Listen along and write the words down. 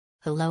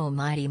Hello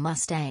mighty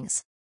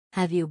Mustangs.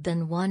 Have you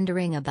been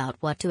wondering about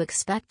what to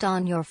expect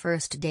on your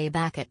first day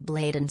back at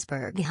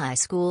Bladensburg High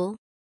School?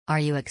 Are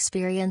you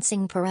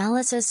experiencing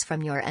paralysis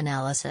from your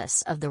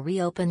analysis of the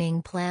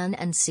reopening plan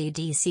and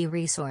CDC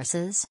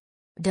resources?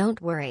 Don't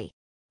worry.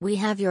 We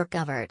have your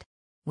covered.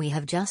 We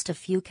have just a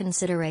few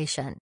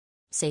consideration.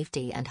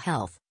 Safety and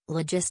health,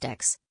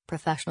 logistics,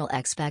 professional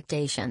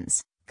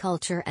expectations,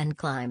 culture and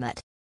climate.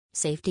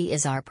 Safety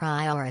is our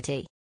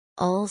priority.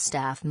 All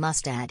staff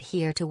must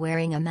adhere to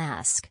wearing a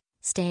mask,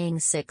 staying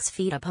 6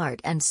 feet apart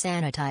and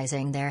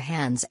sanitizing their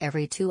hands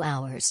every 2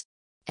 hours.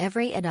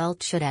 Every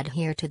adult should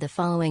adhere to the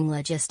following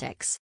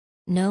logistics.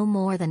 No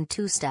more than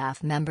 2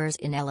 staff members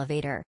in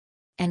elevator.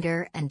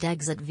 Enter and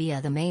exit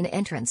via the main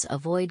entrance.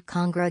 Avoid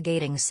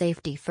congregating.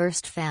 Safety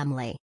first.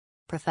 Family.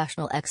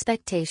 Professional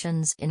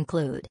expectations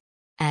include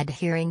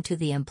adhering to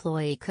the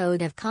employee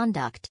code of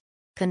conduct,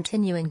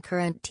 continuing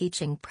current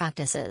teaching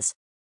practices,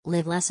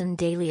 live lesson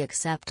daily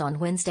except on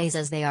Wednesdays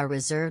as they are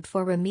reserved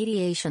for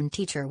remediation.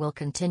 Teacher will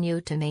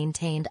continue to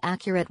maintain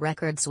accurate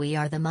records. We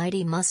are the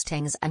mighty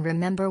Mustangs, and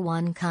remember,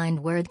 one kind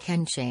word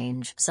can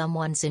change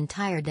someone's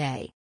entire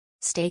day.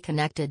 Stay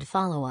connected.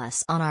 Follow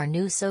us on our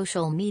new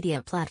social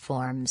media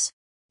platforms.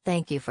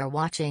 Thank you for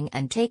watching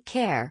and take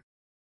care.